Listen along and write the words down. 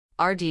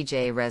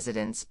RDJ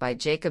Residence by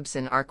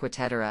Jacobsen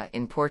Arquitetura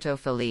in Porto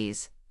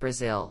Feliz,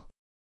 Brazil.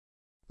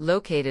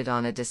 Located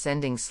on a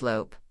descending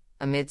slope,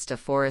 amidst a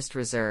forest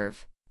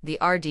reserve, the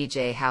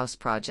RDJ House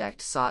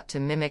project sought to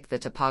mimic the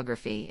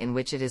topography in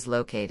which it is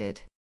located.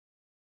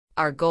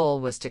 Our goal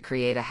was to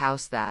create a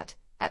house that,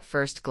 at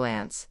first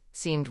glance,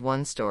 seemed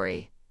one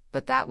story,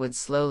 but that would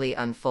slowly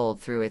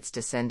unfold through its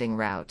descending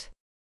route.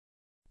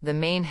 The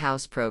main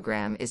house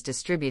program is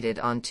distributed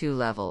on 2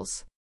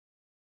 levels.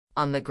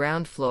 On the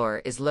ground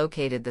floor is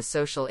located the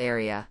social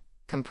area,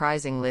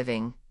 comprising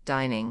living,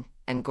 dining,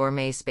 and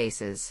gourmet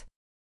spaces.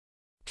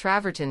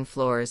 Travertine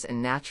floors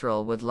and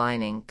natural wood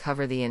lining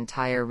cover the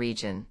entire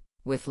region,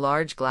 with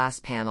large glass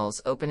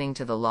panels opening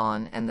to the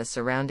lawn and the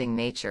surrounding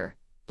nature,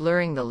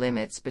 blurring the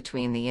limits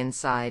between the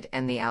inside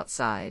and the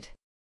outside.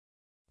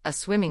 A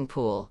swimming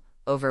pool,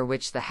 over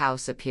which the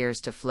house appears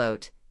to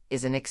float,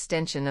 is an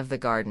extension of the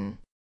garden.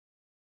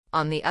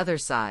 On the other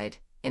side,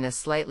 in a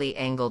slightly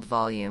angled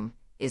volume,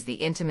 is the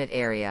intimate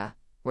area,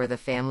 where the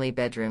family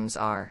bedrooms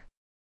are.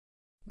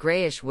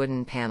 Grayish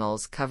wooden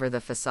panels cover the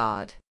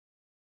facade.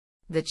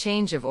 The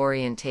change of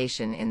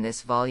orientation in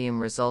this volume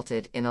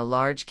resulted in a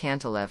large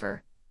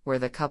cantilever, where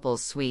the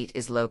couple's suite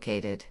is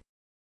located.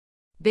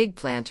 Big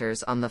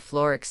planters on the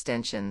floor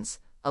extensions,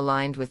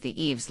 aligned with the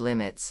eaves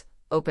limits,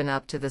 open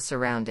up to the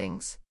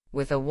surroundings,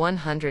 with a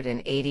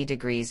 180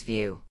 degrees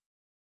view.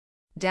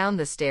 Down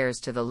the stairs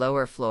to the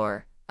lower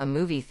floor, a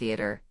movie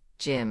theater,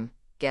 gym,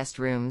 guest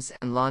rooms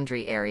and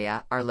laundry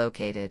area are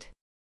located.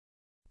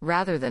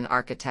 Rather than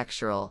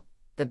architectural,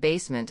 the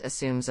basement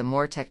assumes a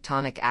more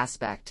tectonic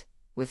aspect,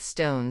 with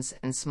stones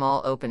and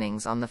small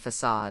openings on the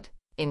facade,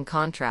 in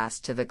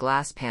contrast to the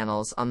glass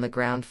panels on the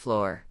ground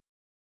floor.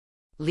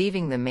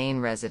 Leaving the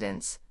main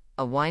residence,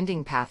 a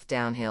winding path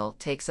downhill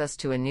takes us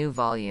to a new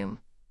volume,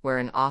 where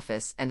an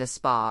office and a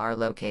spa are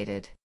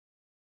located.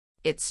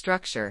 Its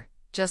structure,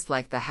 just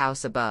like the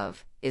house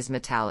above, is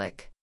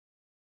metallic.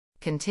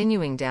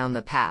 Continuing down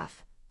the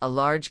path, a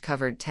large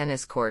covered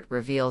tennis court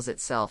reveals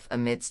itself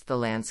amidst the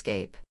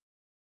landscape.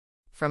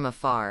 From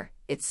afar,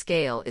 its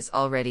scale is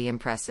already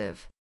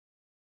impressive.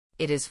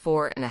 It is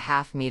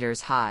 4.5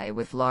 meters high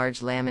with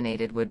large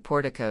laminated wood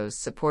porticos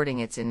supporting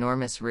its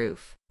enormous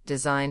roof,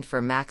 designed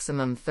for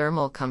maximum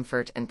thermal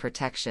comfort and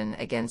protection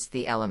against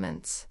the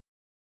elements.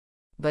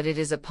 But it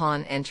is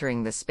upon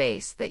entering the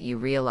space that you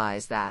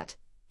realize that,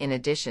 in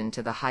addition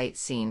to the height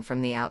seen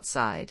from the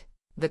outside,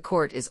 the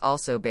court is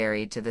also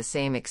buried to the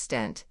same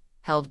extent,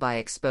 held by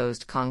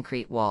exposed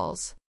concrete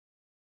walls.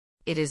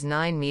 It is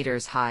 9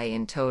 meters high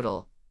in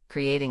total,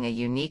 creating a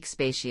unique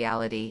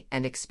spatiality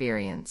and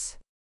experience.